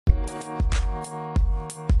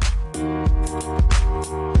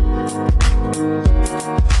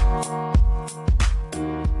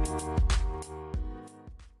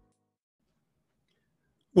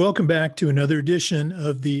Welcome back to another edition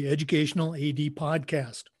of the Educational AD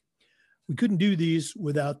Podcast. We couldn't do these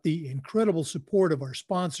without the incredible support of our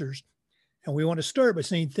sponsors, and we want to start by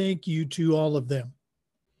saying thank you to all of them.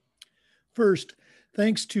 First,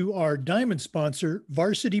 thanks to our diamond sponsor,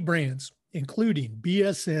 Varsity Brands, including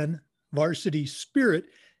BSN, Varsity Spirit,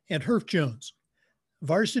 and Herff Jones.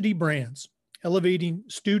 Varsity Brands, elevating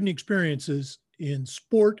student experiences in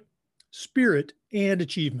sport, spirit, and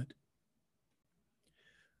achievement.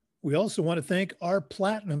 We also want to thank our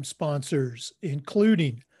platinum sponsors,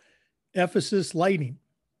 including Ephesus Lighting,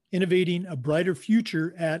 innovating a brighter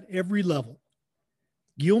future at every level.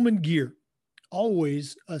 Gilman Gear,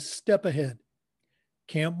 always a step ahead.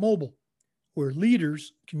 Camp Mobile, where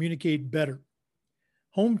leaders communicate better.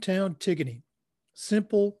 Hometown Ticketing,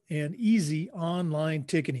 simple and easy online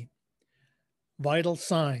ticketing. Vital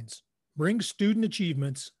Signs, bring student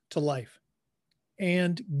achievements to life.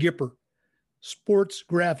 And Gipper, sports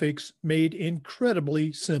graphics made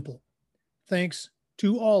incredibly simple. Thanks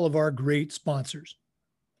to all of our great sponsors.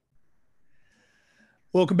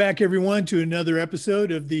 Welcome back, everyone, to another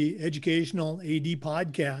episode of the Educational AD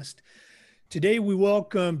Podcast. Today, we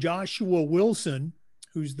welcome Joshua Wilson,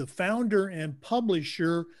 who's the founder and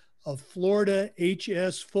publisher of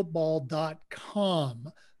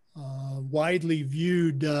FloridaHSFootball.com, widely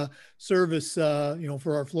viewed service,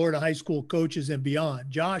 for our Florida high school coaches and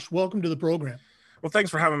beyond. Josh, welcome to the program. Well,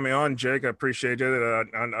 thanks for having me on, Jake. I appreciate it.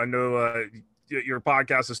 I know your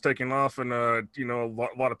podcast is taking off, and a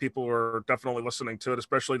lot of people are definitely listening to it,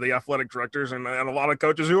 especially the athletic directors and a lot of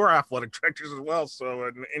coaches who are athletic directors as well.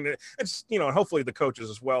 So, and it's hopefully the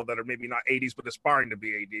coaches as well that are maybe not ADs but aspiring to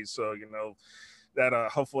be ADs. So that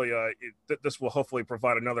hopefully this will hopefully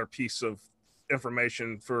provide another piece of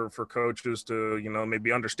information for coaches to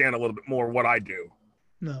maybe understand a little bit more what I do.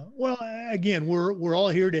 No, well, again, we're all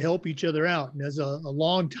here to help each other out, and as a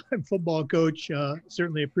longtime football coach,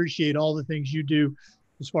 certainly appreciate all the things you do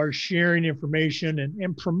as far as sharing information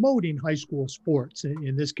and promoting high school sports.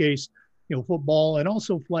 In this case, football and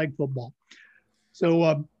also flag football.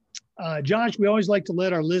 So, Josh, we always like to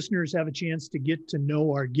let our listeners have a chance to get to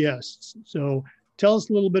know our guests. So, tell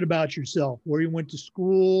us a little bit about yourself, where you went to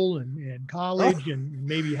school and college, and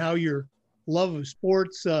maybe how your love of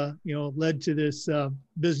sports, led to this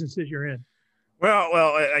business that you're in. Well,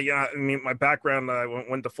 my background, I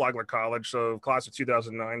went to Flagler College, so class of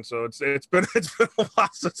 2009. So it's been a while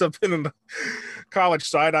since I've been in the college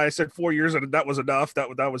side. I said 4 years, and that was enough. That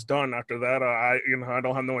was done. After that, I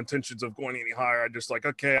don't have no intentions of going any higher. I just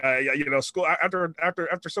school after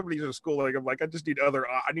somebody in school, I'm like, I just need other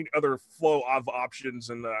flow of options,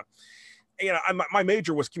 and my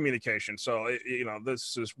major was communication. So,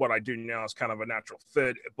 this is what I do now is kind of a natural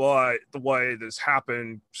fit. But the way this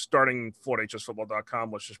happened, starting FloridaHSFootball.com,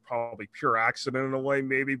 was just probably pure accident in a way,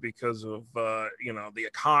 maybe because of, the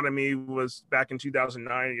economy was back in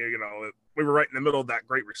 2009. We were right in the middle of that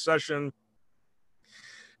Great Recession.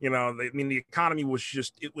 The economy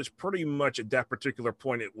was it was pretty much at that particular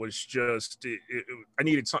point. It was just, I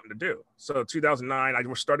needed something to do. So 2009, I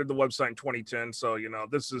started the website in 2010. So,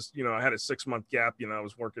 this is, I had a 6-month gap, I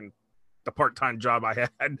was working the part-time job I had,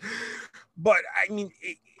 but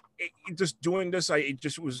just doing this, it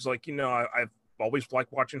just was like, I've always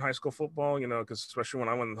liked watching high school football, because especially when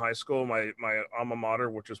I went in high school, my alma mater,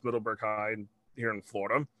 which is Middleburg High here in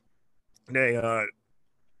Florida, they,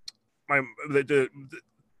 the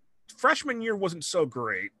freshman year wasn't so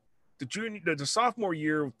great. The sophomore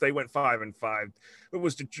year, they went 5-5. It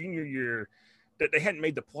was the junior year that they hadn't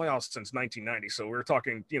made the playoffs since 1990. So we were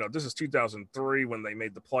talking, this is 2003 when they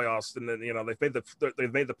made the playoffs, and then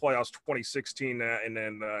they've made the playoffs 2016, and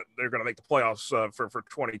then they're going to make the playoffs for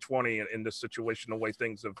 2020 in this situation. The way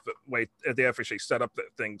the FHA set up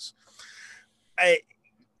things,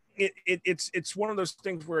 it's one of those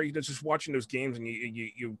things where you're just watching those games and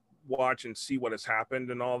you watch and see what has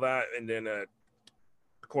happened and all that, and then of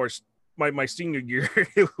course my senior year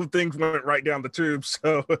things went right down the tube,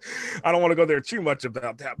 so I don't want to go there too much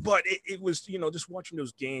about that, but it was just watching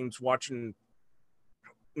those games, just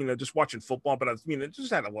watching football. But I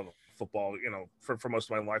just had a love of football, for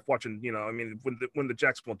most of my life, watching, when the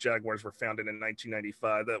Jacksonville Jaguars were founded in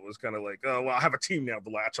 1995, that was kind of like, oh, well, I have a team now to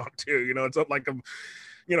latch on to. It's not like I'm,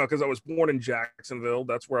 because I was born in Jacksonville.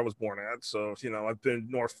 That's where I was born at. So, I've been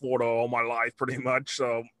North Florida all my life pretty much.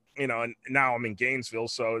 So and now I'm in Gainesville.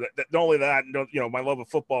 So not only that, my love of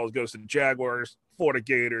football goes to the Jaguars, Florida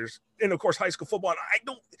Gators, and of course high school football. And I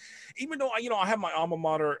don't, even though I have my alma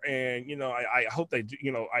mater, and I hope they do.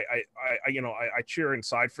 I cheer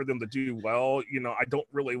inside for them to do well. I don't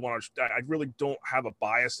really want to. I really don't have a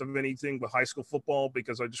bias of anything with high school football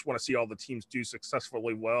because I just want to see all the teams do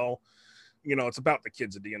successfully well. It's about the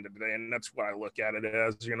kids at the end of the day, and that's what I look at it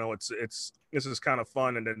as. It's this is kind of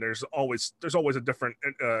fun, and then there's always a different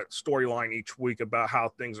storyline each week about how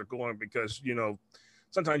things are going because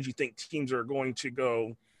sometimes you think teams are going to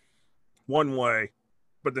go one way,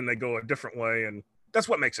 but then they go a different way, and that's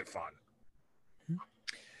what makes it fun.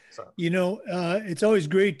 So. It's always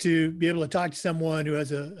great to be able to talk to someone who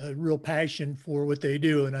has a real passion for what they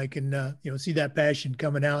do, and I can see that passion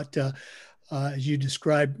coming out. As you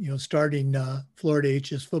described, starting Florida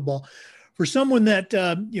HS football. For someone that,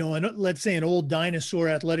 let's say an old dinosaur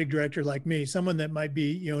athletic director like me, someone that might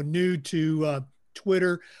be, new to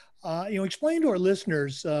Twitter, explain to our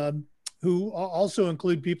listeners who also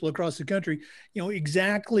include people across the country,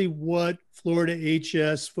 exactly what Florida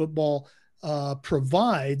HS football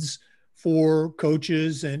provides for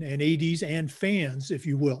coaches and ADs and fans, if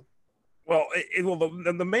you will. Well,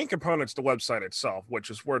 the main component's the website itself, which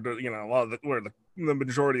is where a lot of where the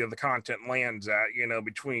majority of the content lands at.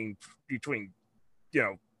 Between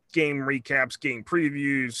game recaps, game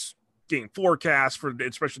previews, game forecasts for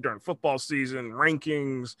especially during football season,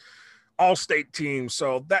 rankings, all state teams.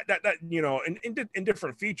 So that in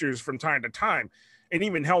different features from time to time, and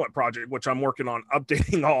even Helmet Project, which I'm working on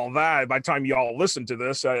updating all that. By the time y'all listen to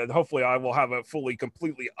this, hopefully I will have it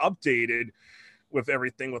completely updated with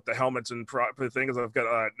everything with the helmets and things. I've got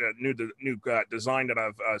a new design that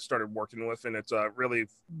I've started working with, and it's really,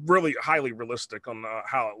 really highly realistic on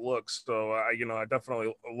how it looks. So I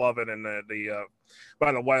definitely love it. And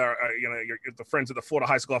by the way, the friends of the Florida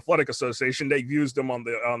High School Athletic Association, they've used them on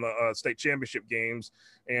the state championship games,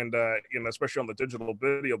 and especially on the digital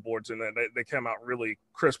video boards, and they came out really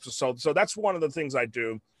crisp. So that's one of the things I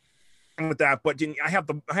do with that. But I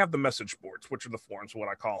have the message boards, which are the forums, what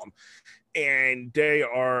I call them, and they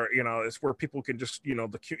are it's where people can just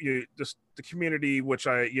the community, which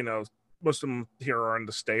most of them here are in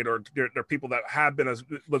the state, or they're people that have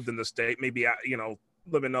lived in the state, maybe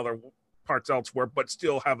live in other parts elsewhere, but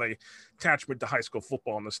still have a attachment to high school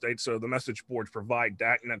football in the state. So the message boards provide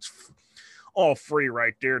that, and that's all free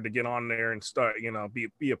right there to get on there and start,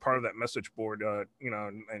 be a part of that message board,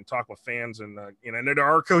 and talk with fans. And, and there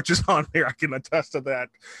are coaches on there. I can attest to that.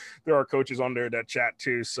 There are coaches on there that chat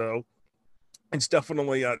too. So it's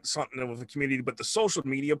definitely something with the community. But the social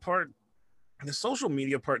media part,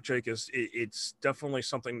 Jake, it's definitely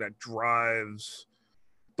something that drives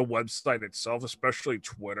the website itself, especially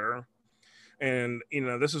Twitter. And,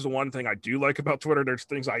 this is the one thing I do like about Twitter. There's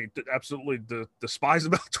things I absolutely despise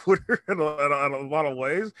about Twitter in a lot of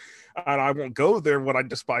ways. And I won't go there what I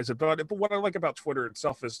despise about it. But what I like about Twitter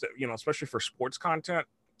itself is that, especially for sports content,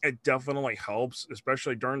 it definitely helps,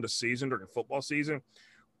 especially during the season, during football season.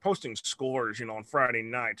 Posting scores, on Friday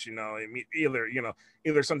nights,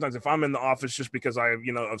 either sometimes if I'm in the office just because I have,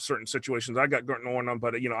 of certain situations I got going on,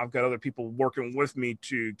 but, I've got other people working with me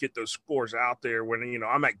to get those scores out there when,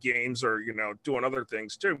 I'm at games or, doing other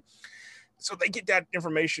things too. So they get that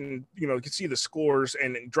information, you can see the scores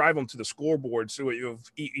and drive them to the scoreboard. So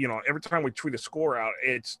every time we tweet a score out,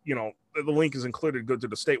 it's, the link is included, go to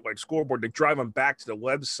the statewide scoreboard. They drive them back to the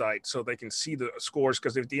website so they can see the scores.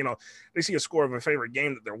 Cause if, they see a score of a favorite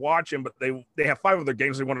game that they're watching, but they have 5 other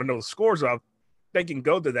games they want to know the scores of, they can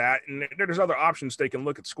go to that. And there's other options. They can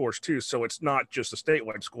look at scores too. So it's not just a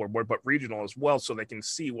statewide scoreboard, but regional as well. So they can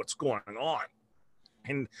see what's going on.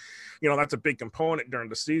 And, that's a big component during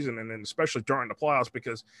the season, and then especially during the playoffs,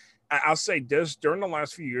 because I'll say this, during the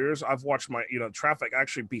last few years, I've watched my, traffic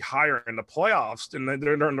actually be higher in the playoffs than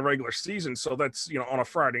during the regular season. So that's, on a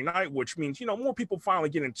Friday night, which means, more people finally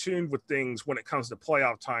get in tune with things when it comes to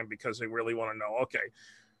playoff time, because they really want to know, okay,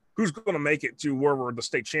 who's going to make it to wherever the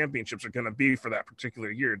state championships are going to be for that particular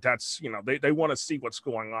year. That's, they want to see what's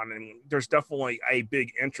going on. And there's definitely a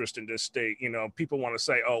big interest in this state. People want to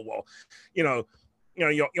say, oh, well,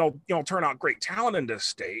 you'll turn out great talent in this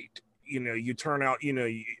state. You turn out,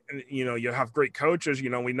 you have great coaches.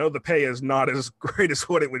 We know the pay is not as great as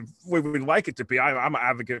what we would like it to be. I'm an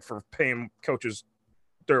advocate for paying coaches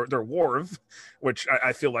their worth, which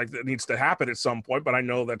I feel like that needs to happen at some point. But I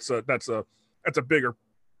know that's a bigger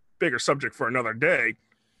subject for another day.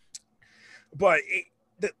 But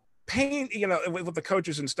the paying, with the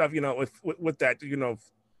coaches and stuff, with that,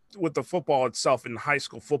 with the football itself in high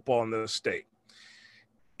school football in the state.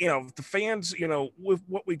 the fans, with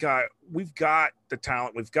what we've got the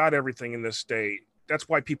talent, we've got everything in this state. That's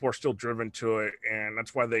why people are still driven to it. And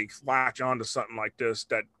that's why they latch on to something like this,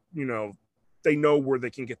 that, they know where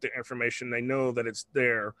they can get the information. They know that it's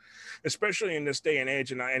there, especially in this day and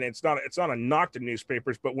age. And it's not a knock to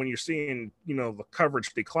newspapers, but when you're seeing, the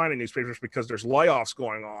coverage decline in newspapers because there's layoffs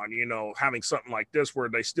going on, having something like this where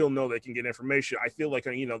they still know they can get information. I feel like,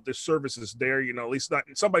 this service is there, at least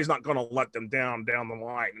somebody's not going to let them down the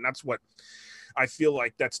line. And that's what I feel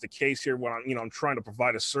like that's the case here when I'm trying to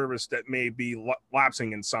provide a service that may be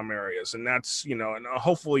lapsing in some areas. And that's, and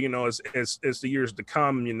hopefully, as the years to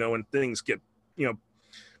come, and things get,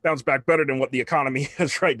 bounce back better than what the economy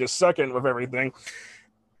is right this second with everything.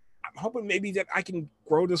 I'm hoping maybe that I can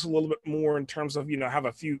grow this a little bit more in terms of, have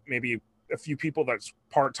a few people that's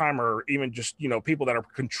part-time, or even just, people that are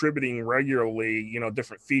contributing regularly,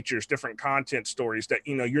 different features, different content stories that,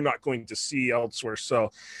 you're not going to see elsewhere. So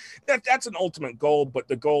that's an ultimate goal, but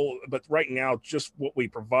right now, just what we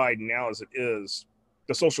provide now as it is,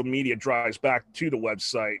 the social media drives back to the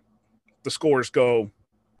website. The scores go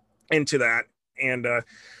into that. And,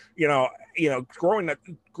 growing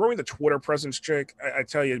the Twitter presence, Jake, I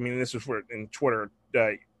tell you, this is where in Twitter,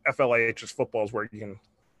 FLAHS football is where you can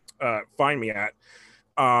find me at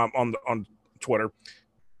on Twitter.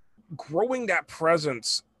 Growing that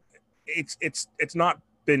presence, it's not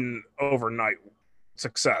been overnight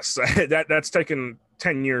success. That's taken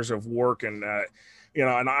 10 years of work, and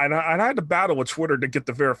and I had to battle with Twitter to get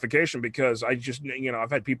the verification, because I just, I've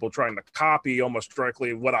had people trying to copy almost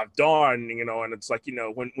directly what I've done, and it's like,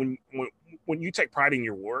 when you take pride in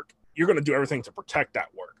your work, you're going to do everything to protect that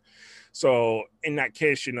work. So in that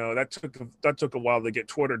case, that took a while to get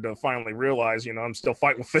Twitter to finally realize, I'm still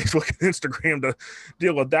fighting with Facebook and Instagram to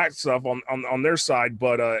deal with that stuff on their side.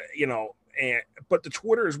 But, but the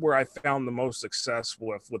Twitter is where I found the most success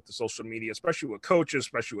with the social media, especially with coaches,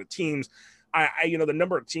 especially with teams. I the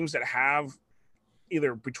number of teams that have,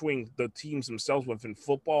 either between the teams themselves within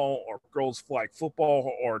football or girls flag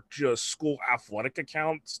football or just school athletic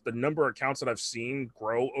accounts, the number of accounts that I've seen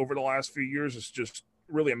grow over the last few years is just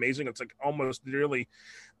really amazing. It's like almost nearly,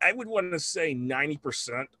 I would want to say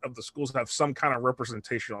 90% of the schools have some kind of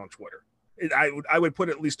representation on Twitter. I would put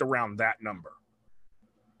at least around that number.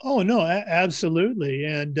 Oh, no, absolutely.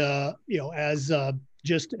 And,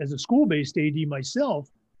 just as a school-based AD myself,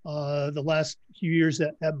 the last few years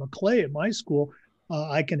at Maclay at my school,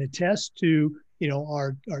 I can attest to,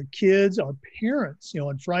 our kids, our parents,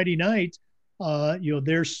 on Friday night,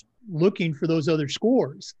 they're looking for those other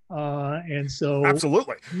scores. And so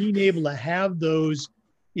absolutely being able to have those,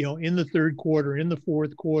 in the third quarter, in the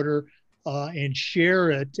fourth quarter, and share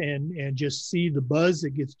it and just see the buzz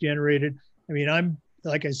that gets generated.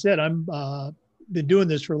 Like I said, I'm been doing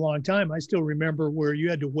this for a long time. I still remember where you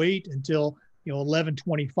had to wait until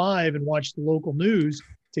 11:25 and watch the local news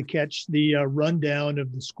to catch the rundown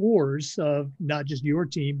of the scores of not just your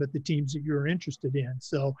team, but the teams that you're interested in.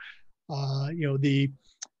 So,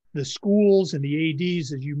 the schools and the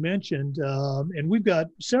ADs, as you mentioned, and we've got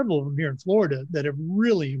several of them here in Florida that have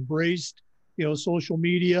really embraced, social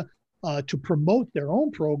media to promote their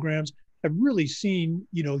own programs, have really seen,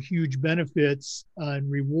 huge benefits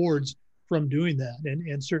and rewards from doing that.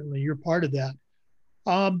 And certainly you're part of that.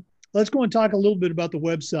 Let's go and talk a little bit about the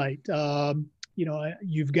website.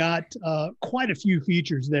 You've got quite a few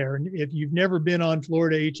features there. And if you've never been on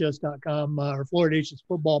FloridaHS.com or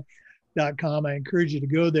FloridaHSFootball.com, I encourage you to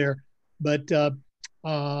go there. But,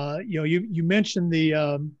 you mentioned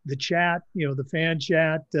the chat, the fan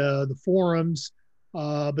chat, the forums,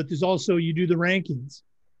 but there's also, you do the rankings.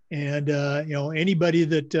 And, anybody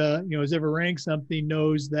that, has ever ranked something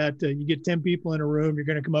knows that you get 10 people in a room, you're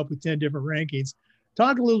going to come up with 10 different rankings.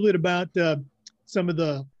 Talk a little bit about some of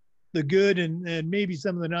the good and maybe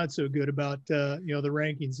some of the not so good about, the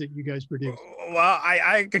rankings that you guys produce. Well,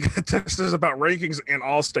 I can attest this about rankings in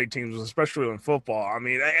all state teams, especially in football.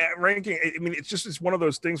 Ranking, it's one of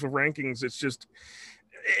those things with rankings. It's just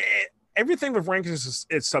everything with rankings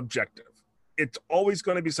is subjective. It's always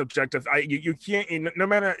going to be subjective. You can't, no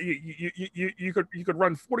matter, you could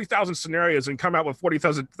run 40,000 scenarios and come out with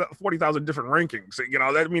 40,000 different rankings.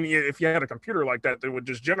 If you had a computer like that, they would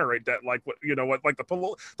just generate that, like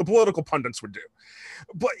the political pundits would do.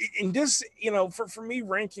 But in this, for me,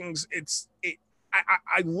 rankings,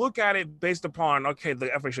 I look at it based upon, okay, the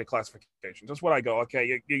FHA classifications. That's what I go,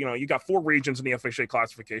 okay, you got 4 regions in the FHA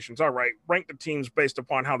classifications. All right, rank the teams based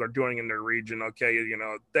upon how they're doing in their region. Okay,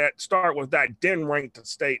 that start with that, then rank the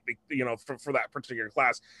state, for that particular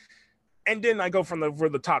class. And then I go for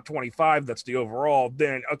the top 25. That's the overall.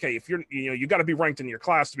 Then, okay, if you got to be ranked in your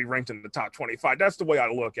class to be ranked in the top 25. That's the way I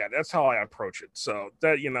look at it. That's how I approach it. So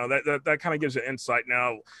that, that kind of gives you insight.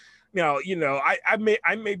 Now, I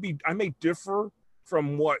may differ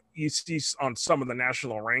from what you see on some of the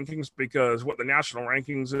national rankings, because what the national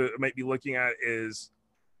rankings might be looking at is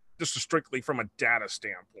just strictly from a data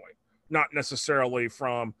standpoint, not necessarily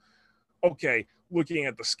from, okay, looking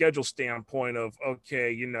at the schedule standpoint of,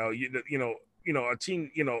 okay, a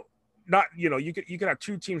team, not, you could have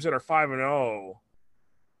two teams that are 5-0,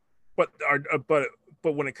 but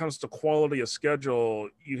when it comes to quality of schedule,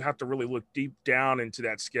 you have to really look deep down into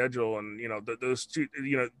that schedule. And, those two,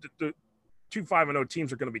 the two 5-0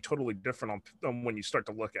 teams are going to be totally different on when you start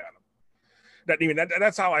to look at them.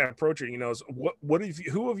 That's how I approach it. Is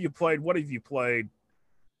who have you played? What have you played?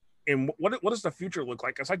 And what does the future look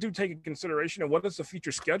like? Because I do take into consideration of what does the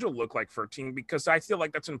future schedule look like for a team, because I feel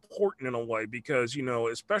like that's important in a way, because,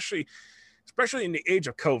 especially in the age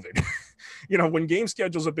of COVID, when game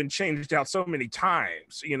schedules have been changed out so many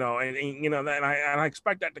times, and I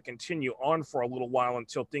expect that to continue on for a little while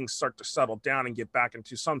until things start to settle down and get back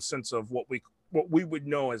into some sense of what we would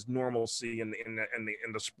know as normalcy in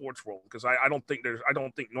the sports world. Because I don't think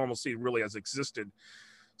normalcy really has existed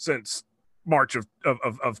since March of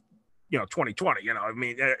 2020.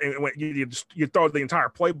 You throw the entire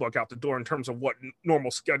playbook out the door in terms of what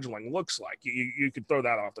normal scheduling looks like. You could throw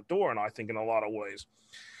that out the door, and I think in a lot of ways.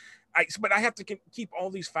 But I have to keep all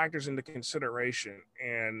these factors into consideration,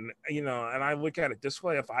 and and I look at it this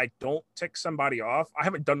way: if I don't tick somebody off, I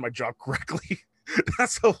haven't done my job correctly.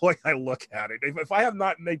 That's the way I look at it. If I have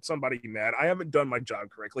not made somebody mad, I haven't done my job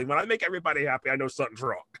correctly. When I make everybody happy, I know something's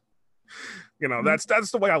wrong. That's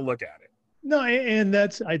the way I look at it. No, and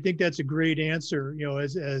I think that's a great answer.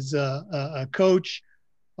 As a coach,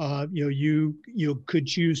 you could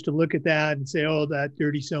choose to look at that and say, oh, that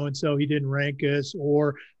dirty so-and-so, he didn't rank us,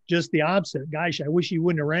 or just the opposite. Gosh, I wish he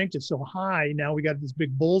wouldn't have ranked us so high. Now we got this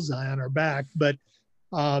big bullseye on our back. But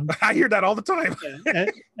I hear that all the time.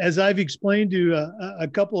 As I've explained to a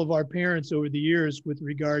couple of our parents over the years with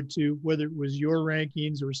regard to whether it was your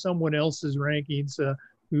rankings or someone else's rankings,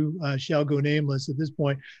 who shall go nameless at this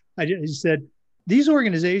point, I just said, these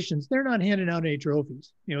organizations, they're not handing out any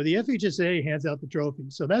trophies. The FHSA hands out the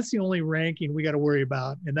trophies. So that's the only ranking we got to worry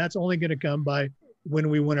about. And that's only going to come by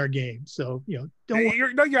when we win our game. So, you're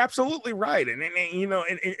absolutely right. And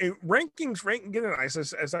rankings,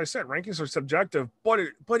 as I said, rankings are subjective, but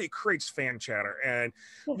it creates fan chatter, and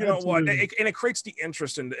it creates the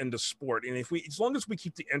interest in the sport. And as long as we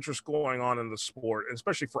keep the interest going on in the sport, and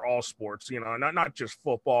especially for all sports, not just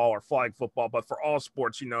football or flag football, but for all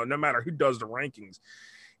sports, no matter who does the rankings,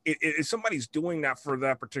 if somebody's doing that for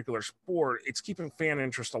that particular sport, it's keeping fan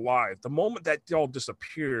interest alive. The moment that all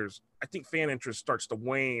disappears, I think fan interest starts to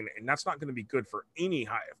wane, and that's not going to be good for any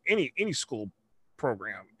school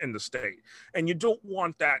program in the state. And you don't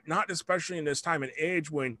want that, not especially in this time and age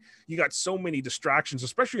when you got so many distractions,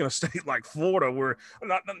 especially in a state like Florida, where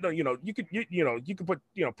you could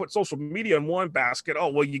put social media in one basket. Oh,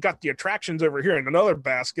 well, you got the attractions over here in another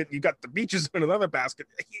basket. You got the beaches in another basket.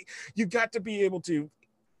 You got to be able to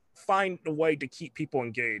find a way to keep people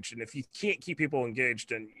engaged. And if you can't keep people engaged,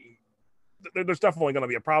 then there's definitely going to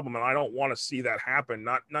be a problem. And I don't want to see that happen.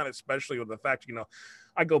 Not especially with the fact,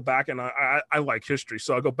 I go back and I like history.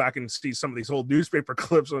 So I go back and see some of these old newspaper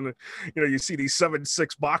clips, and you see these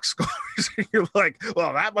 7-6 box scores. And you're like,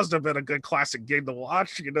 well, that must have been a good classic game to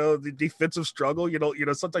watch. The defensive struggle,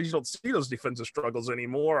 sometimes you don't see those defensive struggles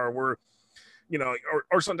anymore, or we're,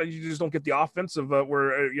 or sometimes you just don't get the offensive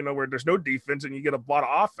where there's no defense and you get a lot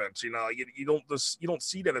of offense. You don't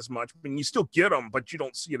see that as much. I mean, you still get them, but you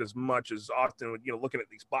don't see it as much as often. Looking at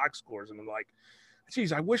these box scores, and I'm like,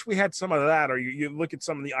 geez, I wish we had some of that. Or you look at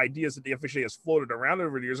some of the ideas that the FHA has floated around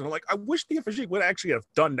over the years, and I'm like, I wish the FHA would actually have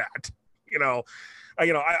done that.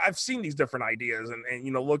 I've seen these different ideas,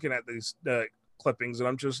 and looking at these clippings, and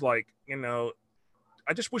I'm just like,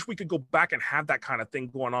 I just wish we could go back and have that kind of thing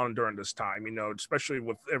going on during this time, especially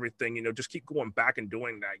with everything, just keep going back and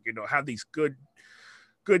doing that, have these good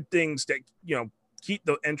things that, keep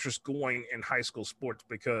the interest going in high school sports,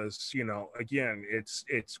 because, again,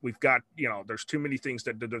 we've got, there's too many things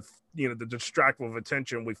that, the distract with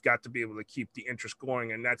attention. We've got to be able to keep the interest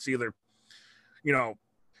going. And that's either,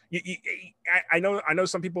 I know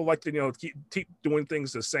some people like to, keep doing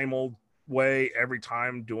things the same old way every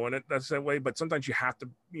time doing it that's that way, but sometimes you have to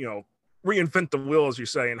reinvent the wheel, as you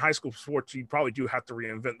say. In high school sports, you probably do have to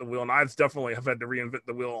reinvent the wheel, and I've definitely have had to reinvent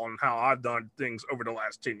the wheel on how I've done things over the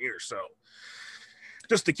last 10 years, so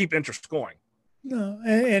just to keep interest going. No,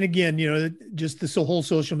 and again, just this whole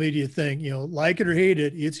social media thing, like it or hate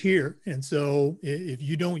it, it's here. And so if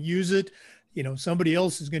you don't use it, somebody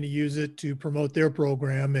else is going to use it to promote their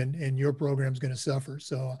program, and your program is going to suffer.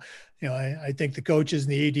 So, I think the coaches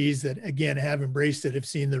and the ADs that, again, have embraced it have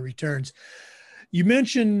seen the returns. You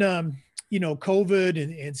mentioned, COVID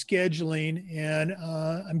and scheduling, and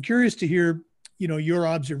I'm curious to hear, your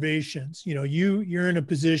observations. You're in a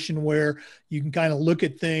position where you can kind of look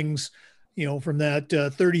at things, from that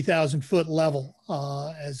 30,000 foot level,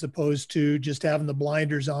 as opposed to just having the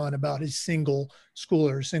blinders on about a single school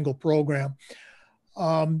or a single program.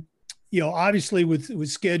 Obviously with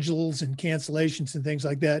schedules and cancellations and things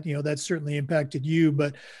like that, that's certainly impacted you.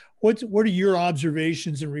 But what are your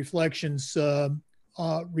observations and reflections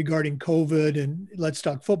regarding COVID, and let's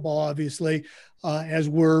talk football, obviously, as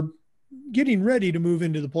we're getting ready to move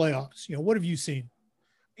into the playoffs? What have you seen?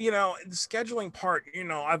 The scheduling part,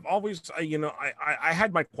 I've always, I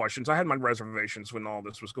had my questions, I had my reservations when all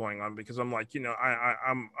this was going on, because I'm like,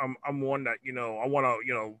 I'm one that, I want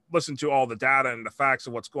to, listen to all the data and the facts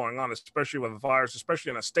of what's going on, especially with the virus, especially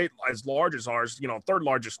in a state as large as ours, third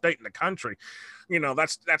largest state in the country.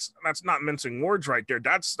 That's not mincing words right there.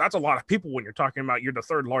 That's a lot of people when you're talking about you're the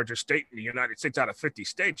third largest state in the United States out of 50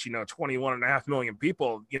 states, 21.5 million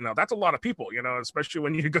people. That's a lot of people, especially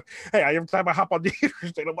when you go, hey, every time I hop on the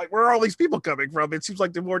interstate, I'm like, where are all these people coming from? It seems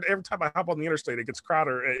like every time I hop on the interstate, it gets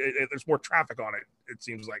crowded. There's more traffic on it. It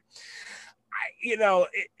seems like,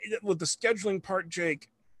 with the scheduling part, Jake,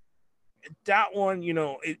 that one,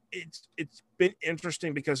 it's been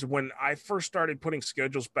interesting, because when I first started putting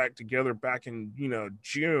schedules back together back in,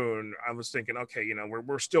 June, I was thinking, okay,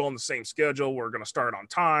 we're still on the same schedule. We're going to start on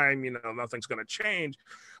time, nothing's going to change.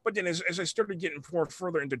 But then as I started getting more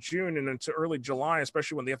further into June and into early July,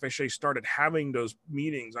 especially when the FHA started having those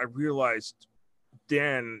meetings, I realized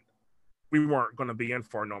then we weren't going to be in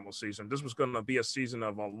for a normal season. This was going to be a season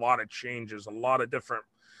of a lot of changes, a lot of different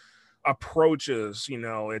approaches.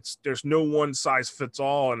 There's no one size fits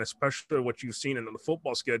all, and especially what you've seen in the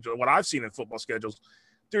football schedule, what I've seen in football schedules,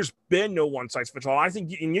 there's been no one size fits all. I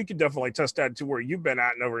think, and you can definitely test that to where you've been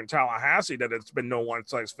at and over in Tallahassee, that it's been no one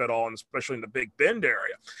size fit all, and especially in the Big Bend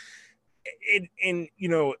area. And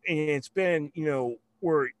it's been,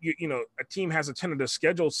 where a team has a tentative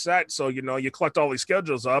schedule set, so you collect all these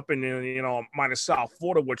schedules up, and minus South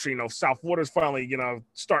Florida, which South Florida's finally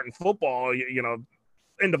starting football,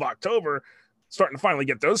 end of October, starting to finally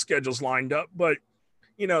get those schedules lined up. But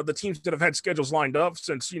the teams that have had schedules lined up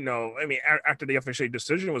since, after the FHA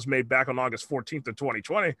decision was made back on August 14th of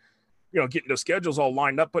 2020, getting those schedules all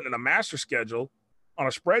lined up, putting in a master schedule on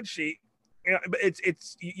a spreadsheet. But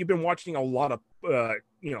it's you've been watching a lot of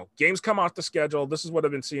games come off the schedule. This is what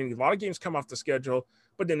I've been seeing. A lot of games come off the schedule,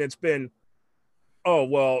 but then it's been, oh,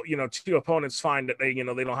 well, two opponents find that they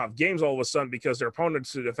don't have games all of a sudden because their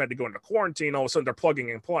opponents have had to go into quarantine. All of a sudden they're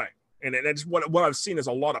plugging and playing. And it's what I've seen is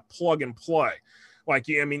a lot of plug and play. Like,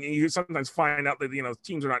 you sometimes find out that,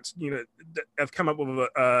 teams are not, have come up with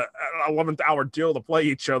a 11th hour deal to play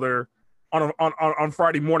each other on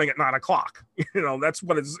Friday morning at 9:00.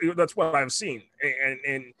 That's what I've seen.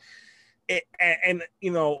 And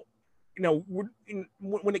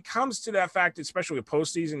when it comes to that fact, especially with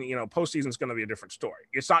postseason, postseason is going to be a different story.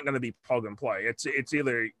 It's not going to be plug and play. It's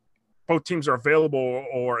either both teams are available,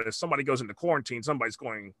 or if somebody goes into quarantine, somebody's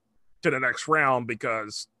going to the next round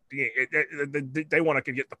because they want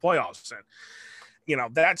to get the playoffs in.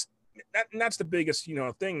 That's the biggest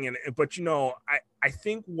thing. But I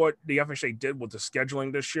think what the FHA did with the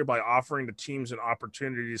scheduling this year by offering the teams an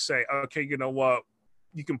opportunity to say, okay, you know what,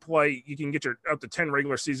 you can get your up to 10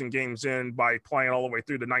 regular season games in by playing all the way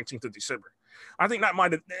through the 19th of December. I think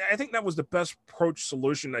that was the best approach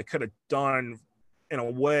solution they could have done, in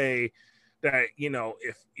a way that,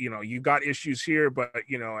 if, you got issues here, but,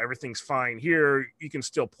 everything's fine here, you can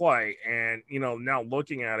still play. And, now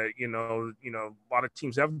looking at it, a lot of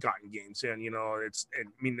teams have gotten games in,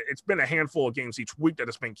 it's been a handful of games each week that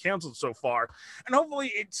has been canceled so far. And hopefully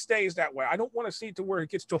it stays that way. I don't want to see it to where it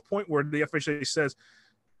gets to a point where the FHA says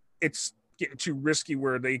it's getting too risky,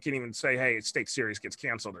 where they can even say, hey, state series gets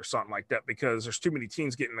canceled or something like that, because there's too many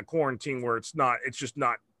teams getting the quarantine where it's not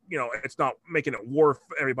making it worth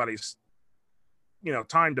everybody's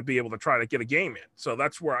time to be able to try to get a game in. So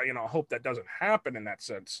that's where I hope that doesn't happen in that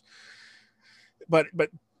sense. But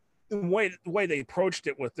the way they approached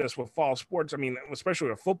it with fall sports, especially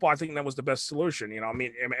with football, I think that was the best solution.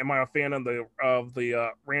 Am I a fan of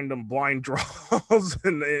the random blind draws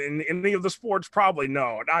in any of the sports? Probably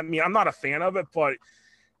no. I'm not a fan of it, but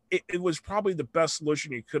it was probably the best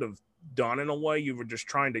solution you could have done. In a way, you were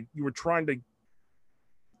trying to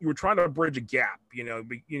you were trying to bridge a gap, you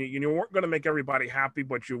weren't going to make everybody happy,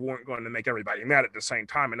 but you weren't going to make everybody mad at the same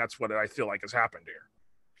time. And that's what I feel like has happened here.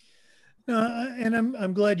 And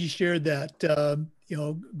I'm glad you shared that.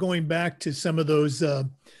 Going back to some of those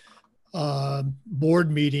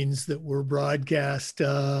board meetings that were broadcast,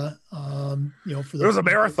 for there was a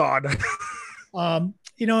marathon.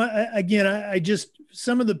 Again, I just,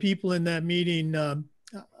 some of the people in that meeting, some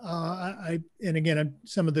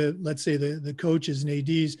of the, let's say the coaches and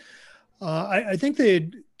ADs, I think they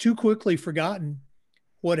had too quickly forgotten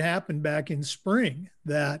what happened back in spring,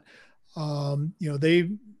 that,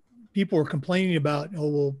 people were complaining about,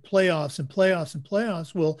 playoffs and playoffs and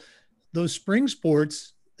playoffs. Well, those spring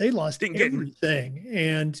sports, they lost everything.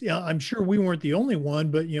 And I'm sure we weren't the only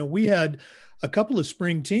one, but, we had a couple of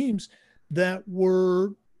spring teams that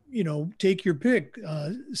were, take your pick,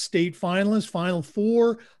 state finalists, Final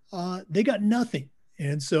Four, they got nothing.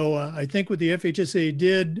 And so I think what the FHSA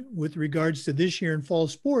did with regards to this year in fall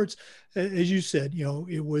sports, as you said,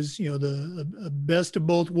 it was, the best of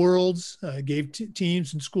both worlds, gave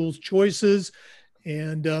teams and schools choices.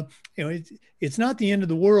 And, it's not the end of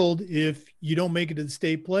the world if you don't make it to the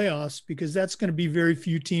state playoffs, because that's going to be very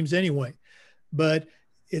few teams anyway. But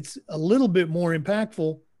it's a little bit more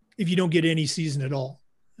impactful if you don't get any season at all.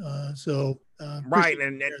 Right.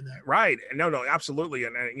 Right. And no, absolutely.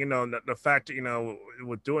 And the fact,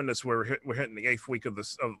 with doing this, we're hitting the 8th week of the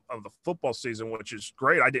football season, which is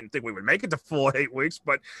great. I didn't think we would make it to full 8 weeks,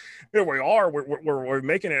 but here we are, we're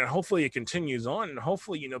making it, and hopefully it continues on. And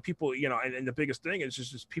hopefully, people, and the biggest thing is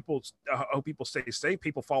just people, hope people stay safe.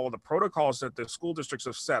 People follow the protocols that the school districts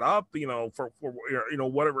have set up, for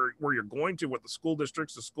whatever, where you're going to, what the school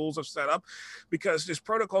districts, the schools have set up, because these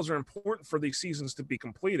protocols are important for these seasons to be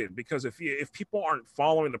completed. Because if people aren't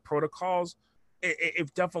following the protocols,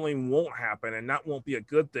 it definitely won't happen, and that won't be a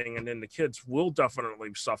good thing. And then the kids will definitely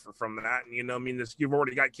suffer from that. And you've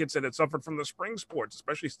already got kids that had suffered from the spring sports,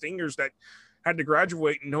 especially seniors that had to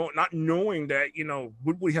graduate not knowing that,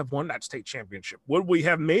 would we have won that state championship? Would we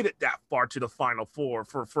have made it that far to the Final Four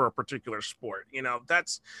for a particular sport?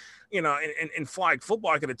 That's, in flag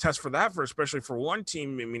football, I could attest for that, especially for one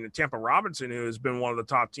team. I mean, the Tampa Robinson, who has been one of the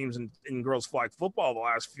top teams in girls flag football the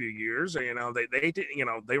last few years, they did,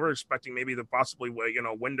 they were expecting maybe to possibly,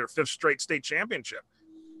 win their 5th straight state championship.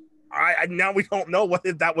 Now we don't know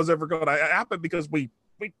if that was ever going to happen, because we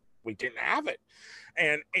didn't have it.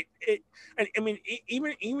 And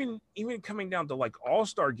even coming down to like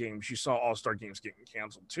all-star games, you saw all-star games getting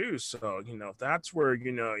canceled too. So, that's where,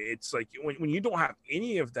 it's like when you don't have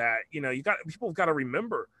any of that, people have got to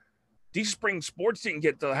remember these spring sports didn't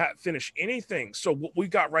get to finish anything. So what we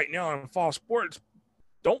got right now in fall sports,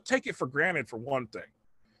 don't take it for granted, for one thing,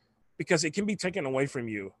 because it can be taken away from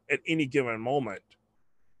you at any given moment,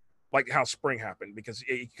 like how spring happened. Because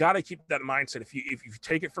you got to keep that mindset. If you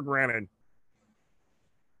take it for granted,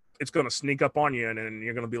 it's going to sneak up on you, and then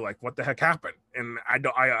you're going to be like, what the heck happened? And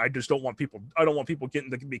I just don't want people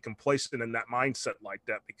getting to be complacent in that mindset like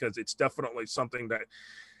that, because it's definitely something that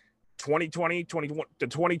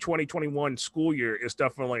 2020-21 school year is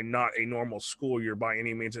definitely not a normal school year by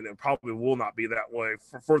any means, and it probably will not be that way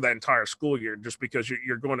for the entire school year, just because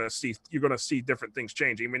you're going to see different things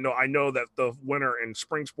change. Even though I know that the winter and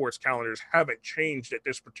spring sports calendars haven't changed at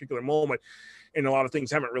this particular moment, and a lot of things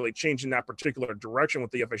haven't really changed in that particular direction with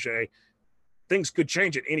the FHA, things could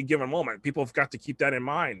change at any given moment. People have got to keep that in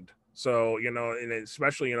mind. So, and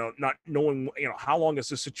especially, not knowing, how long is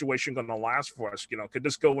this situation going to last for us? Could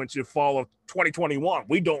this go into fall of 2021?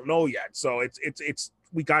 We don't know yet. So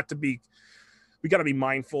we got to be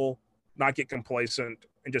mindful, not get complacent,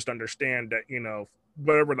 and just understand that,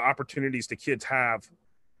 whatever the opportunities the kids have,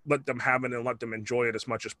 let them have it and let them enjoy it as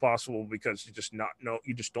much as possible, because you just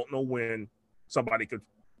don't know when somebody could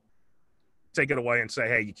take it away and say,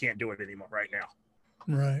 hey, you can't do it anymore right now.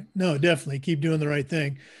 Right. No, definitely keep doing the right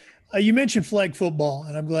thing. You mentioned flag football,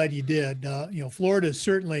 and I'm glad you did. Florida has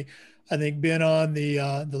certainly, I think, been on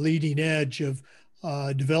the leading edge of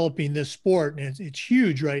developing this sport, and it's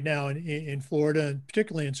huge right now in Florida, and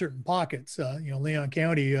particularly in certain pockets. Leon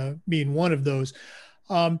County being one of those.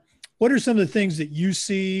 What are some of the things that you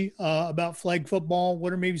see about flag football?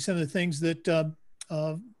 What are maybe some of the things that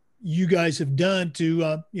you guys have done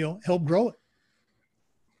to help grow it?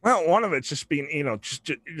 Well, one of it's just being,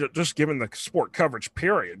 just giving the sport coverage,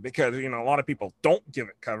 period, because, a lot of people don't give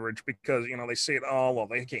it coverage because, they say it, oh, well,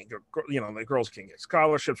 they can't get, the girls can't get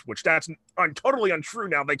scholarships, which that's totally untrue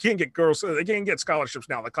now. They can't get scholarships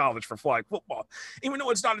now in the college for flag football, even though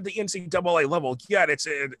it's not at the NCAA level yet. It's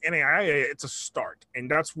an NAIA, it's a start. And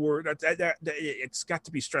that's where that it's got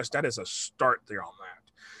to be stressed. That is a start there on that.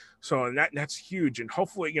 So and that's huge, and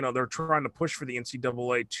hopefully, they're trying to push for the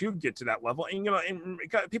NCAA to get to that level. And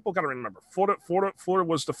people got to remember, Florida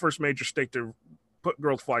was the first major state to put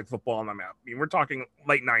girls flag football on the map. I mean, we're talking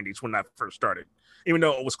late '90s when that first started, even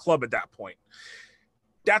though it was club at that point.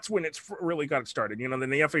 That's when it's really got started. Then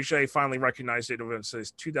the FHA finally recognized it. It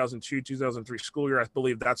says 2002, 2003 school year. I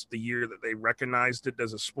believe that's the year that they recognized it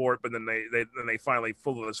as a sport. But then they finally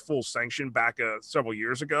full sanction back several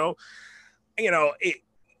years ago.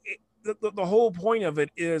 The whole point of it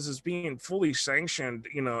is being fully sanctioned,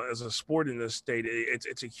 as a sport in this state.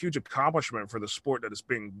 It's a huge accomplishment for the sport that is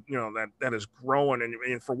being, that is growing.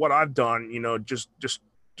 And for what I've done, just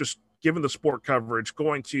given the sport coverage,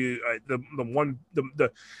 going to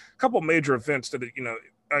the couple major events that,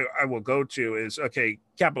 I will go to is,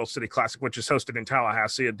 Capital City Classic, which is hosted in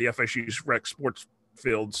Tallahassee at the FSU's rec sports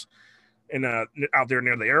fields. And out there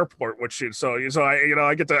near the airport, which is so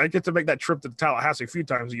I get to make that trip to Tallahassee a few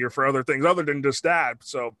times a year for other things other than just that.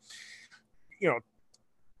 So,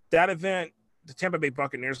 that event, the Tampa Bay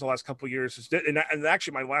Buccaneers, the last couple of years, and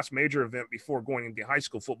actually my last major event before going into high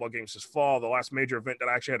school football games this fall, the last major event that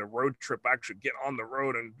I actually had a road trip, actually get on the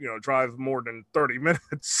road and drive more than 30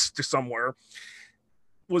 minutes to somewhere,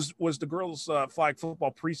 was the girls flag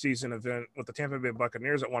football preseason event with the Tampa Bay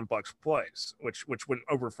Buccaneers at One Bucks Place, which went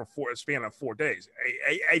over for a span of 4 days.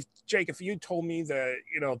 Jake, if you told me that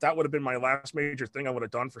that would have been my last major thing I would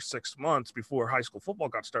have done for 6 months before high school football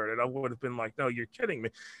got started, I would have been like, no, you're kidding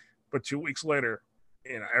me. But 2 weeks later,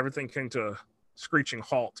 everything came to a screeching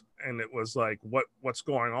halt, and it was like, what's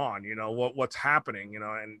going on? What's happening?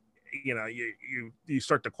 And you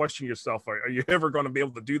start to question yourself. Are you ever going to be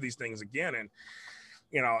able to do these things again? And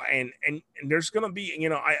and there's going to be,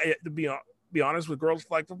 I to be honest with girls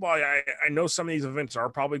flag football, I know some of these events are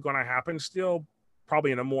probably going to happen still,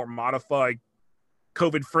 probably in a more modified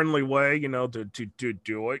COVID friendly way, to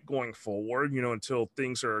do it going forward, until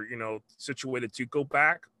things are, situated to go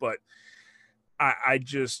back. But I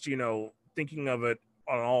just, thinking of it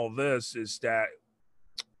on all of this is that,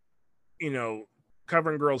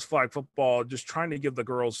 covering girls flag football, just trying to give the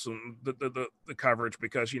girls some the coverage,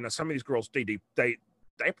 because some of these girls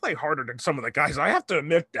they play harder than some of the guys. I have to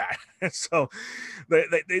admit that. So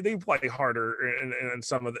they play harder in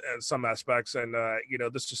some aspects, and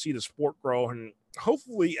just to see the sport grow, and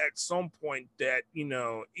hopefully at some point that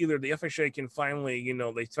either the FHA can finally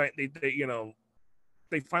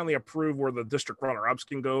they finally approve where the district runner-ups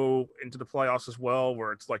can go into the playoffs as well,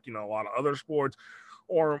 where it's like a lot of other sports,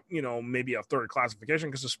 or maybe a third classification,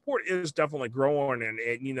 because the sport is definitely growing, and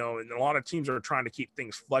a lot of teams are trying to keep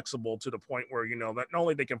things flexible to the point where that not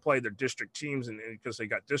only they can play their district teams and because they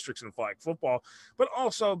got districts in flag football, but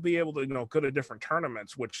also be able to go to different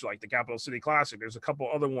tournaments, which like the Capital City Classic. There's a couple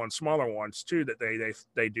other ones, smaller ones too, that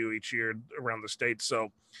they do each year around the state. So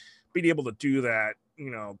being able to do that,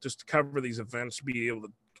 just to cover these events, be able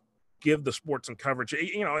to give the sports and coverage.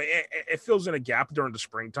 It fills in a gap during the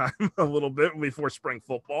springtime a little bit before spring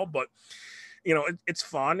football, but it's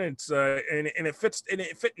fun. It's and it fits, and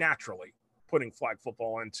it fit naturally, putting flag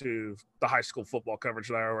football into the high school football coverage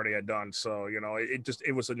that I already had done. So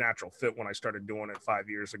it was a natural fit when I started doing it 5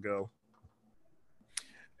 years ago.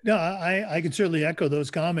 No, I can certainly echo those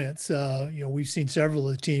comments. We've seen several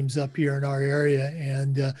of the teams up here in our area,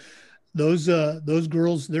 and those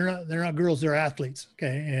girls, they're not girls, they're athletes.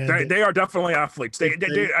 Okay. And they are definitely athletes.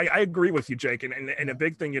 I agree with you, Jake. And a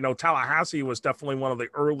big thing, Tallahassee was definitely one of the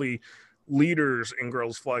early leaders in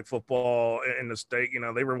girls flag football in the state.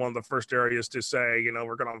 They were one of the first areas to say,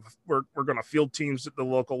 we're gonna field teams at the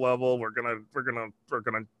local level. We're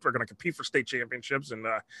gonna compete for state championships. And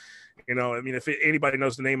if anybody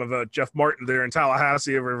knows the name of Jeff Martin there in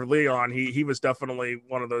Tallahassee over Leon, he was definitely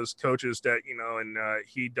one of those coaches that and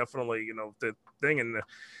he definitely the thing. And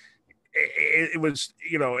it was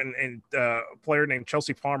and a player named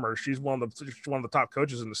Chelsea Palmer. She's one of the top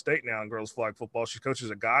coaches in the state now in girls flag football. She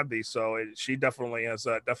coaches at Godby, so she definitely has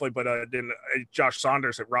But then Josh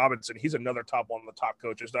Saunders at Robinson, he's another one of the top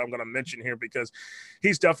coaches that I'm going to mention here, because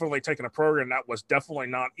he's definitely taken a program that was definitely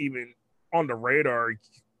not even on the radar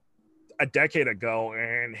a decade ago,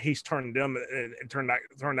 and he's turned them and turned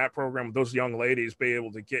that program with those young ladies be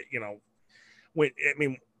able to get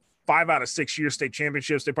 5 out of 6 year state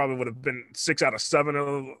championships. They probably would have been 6 out of 7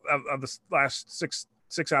 of the last six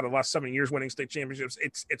out of the last 7 years winning state championships.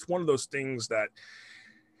 It's one of those things that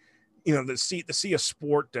to see a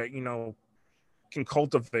sport that can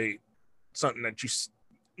cultivate something that you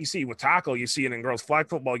see with tackle, you see it in girls flag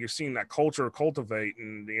football, you're seeing that culture cultivate,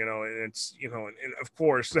 and it's and of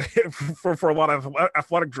course for a lot of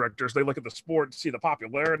athletic directors, they look at the sport to see the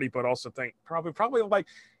popularity, but also think probably like,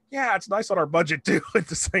 Yeah, it's nice on our budget too at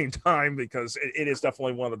the same time, because it is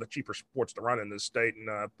definitely one of the cheaper sports to run in this state,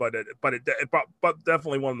 and but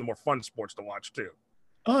definitely one of the more fun sports to watch too.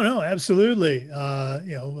 Oh no, absolutely.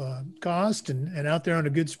 Cost and out there on a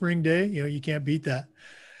good spring day, you can't beat that.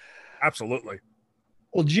 Absolutely.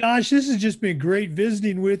 Well, Josh, this has just been great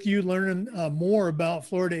visiting with you, learning more about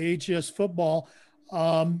Florida HS football.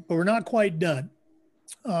 But we're not quite done.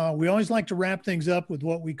 We always like to wrap things up with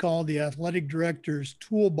what we call the athletic director's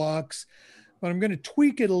toolbox, but I'm going to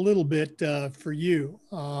tweak it a little bit for you.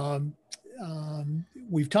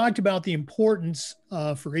 We've talked about the importance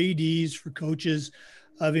for ADs, for coaches,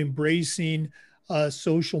 of embracing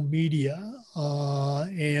social media.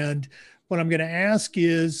 And what I'm going to ask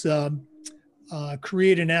is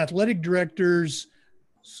create an athletic director's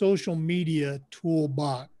social media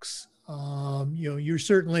toolbox. You're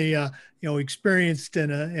certainly experienced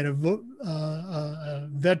and a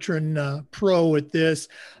veteran pro at this.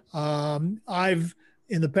 I've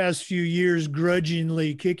in the past few years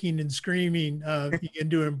grudgingly kicking and screaming began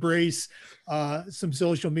to embrace some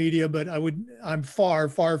social media, but I'm far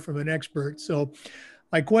from an expert. So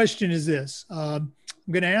my question is this: I'm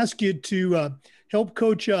going to ask you to help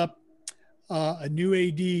coach up a new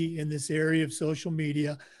AD in this area of social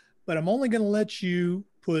media, but I'm only going to let you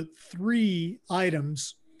put 3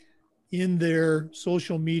 items in their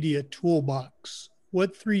social media toolbox.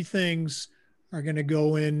 What 3 things are going to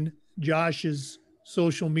go in Josh's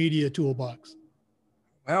social media toolbox?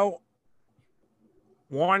 Well,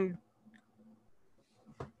 one,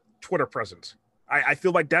 Twitter presence. I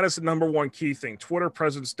feel like that is the number one key thing. Twitter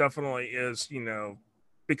presence definitely is,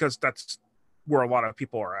 because that's where a lot of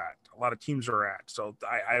people are at. A lot of teams are at. So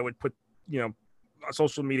I would put, a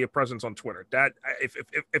social media presence on Twitter. That if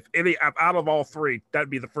any out of all 3,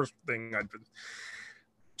 that'd be the first thing I'd do.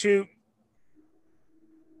 2,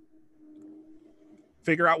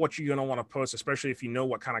 figure out what you're going to want to post, especially if you know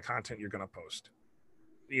what kind of content you're going to post.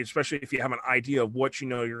 Especially if you have an idea of what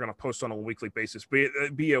you're going to post on a weekly basis.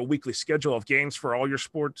 Be a weekly schedule of games for all your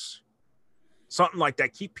sports. Something like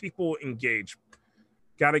that. Keep people engaged.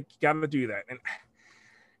 Gotta do that. And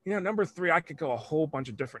number 3, I could go a whole bunch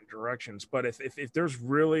of different directions, but if there's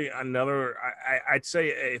really another, I'd say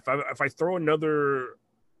if I throw another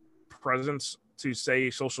presence to say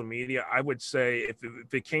social media, I would say if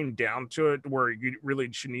it came down to it where you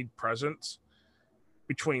really should need presence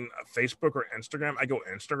between Facebook or Instagram, I go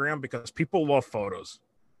Instagram, because people love photos.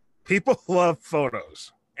 People love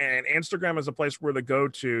photos. And Instagram is a place where they go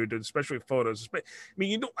to especially photos. I mean,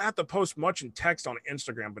 you don't have to post much in text on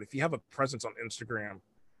Instagram, but if you have a presence on Instagram,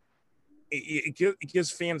 it gives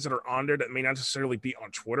fans that are on there that may not necessarily be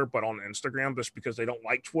on Twitter, but on Instagram, just because they don't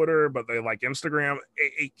like Twitter, but they like Instagram.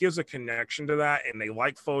 It gives a connection to that, and they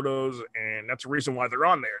like photos, and that's the reason why they're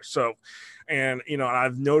on there. So, and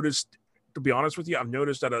I've noticed, to be honest with you, I've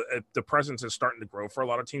noticed that the presence is starting to grow for a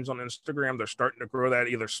lot of teams on Instagram. They're starting to grow that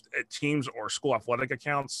either at teams or school athletic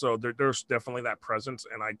accounts. So there's definitely that presence,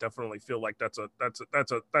 and I definitely feel like that's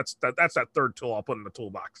that third tool I'll put in the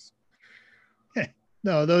toolbox.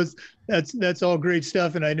 No, that's all great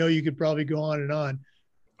stuff, and I know you could probably go on and on.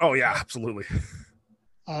 Oh yeah, absolutely.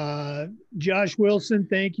 Josh Wilson,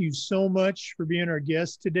 thank you so much for being our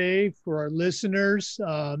guest today. For our listeners,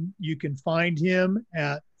 you can find him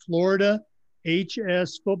at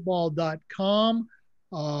FloridaHSFootball.com.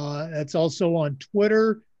 That's also on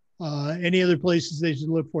Twitter. Any other places they should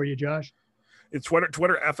look for you, Josh? It's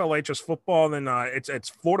Twitter FLHS football, and then it's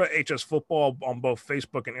Florida HS football on both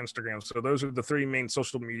Facebook and Instagram. So those are the 3 main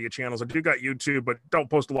social media channels. I do got YouTube, but don't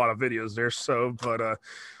post a lot of videos there. So, but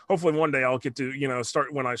hopefully one day I'll get to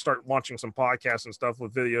start when I start launching some podcasts and stuff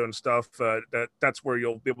with video and stuff. That's where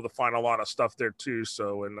you'll be able to find a lot of stuff there too.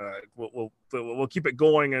 So, and we'll keep it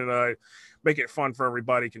going and make it fun for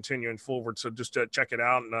everybody continuing forward. So just check it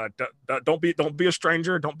out, and don't be a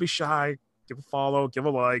stranger. Don't be shy. Give a follow. Give a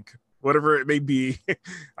like. Whatever it may be.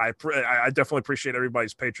 I definitely appreciate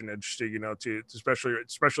everybody's patronage to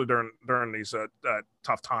especially during these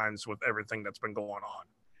tough times with everything that's been going on.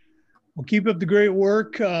 Well, keep up the great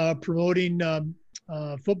work promoting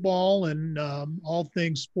football and all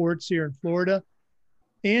things sports here in Florida.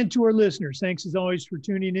 And to our listeners, thanks as always for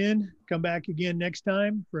tuning in. Come back again next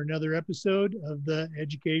time for another episode of the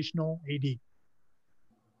Educational AD.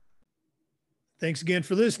 Thanks again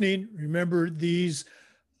for listening. Remember, these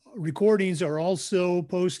recordings are also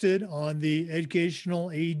posted on the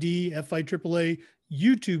Educational AD FIAAA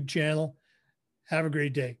YouTube channel. Have a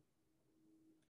great day.